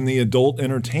perhaps are in the adult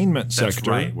entertainment sector. That's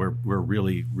right. We're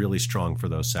really, really strong for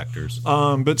those sectors.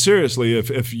 But seriously,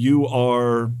 if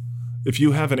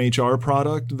you have an HR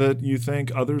product that you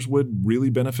think others would really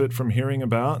benefit from hearing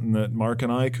about and that Mark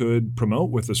and I could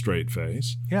promote with a straight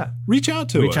face, reach out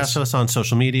to us. Reach out to us on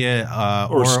social media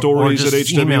or stories at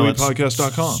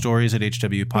hwepodcast.com. Stories at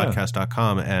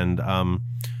hwepodcast.com. And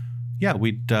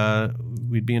we'd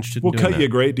be interested in doing that. We'll cut you a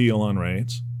great deal on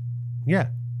rates. Yeah.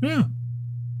 Yeah.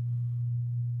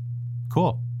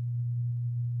 Cool.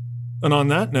 And on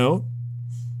that note,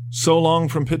 so long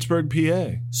from Pittsburgh,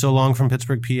 PA. So long from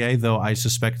Pittsburgh, PA, though I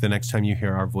suspect the next time you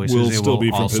hear our voices, it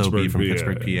will also be from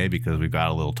Pittsburgh, PA, because we've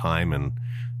got a little time and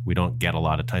we don't get a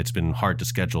lot of time. It's been hard to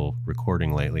schedule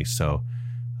recording lately. So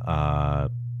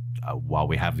while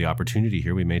we have the opportunity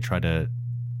here, we may try to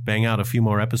bang out a few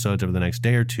more episodes over the next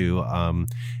day or two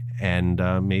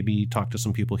and maybe talk to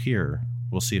some people here.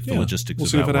 We'll see if the logistics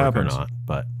of that work happens or not.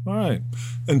 But all right.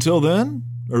 Until then,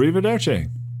 arrivederci.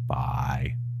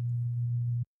 Bye.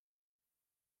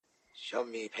 Show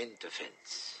me paint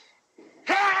defense.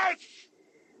 Yes!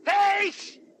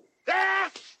 Yes!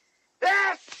 Yes!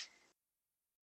 Yes!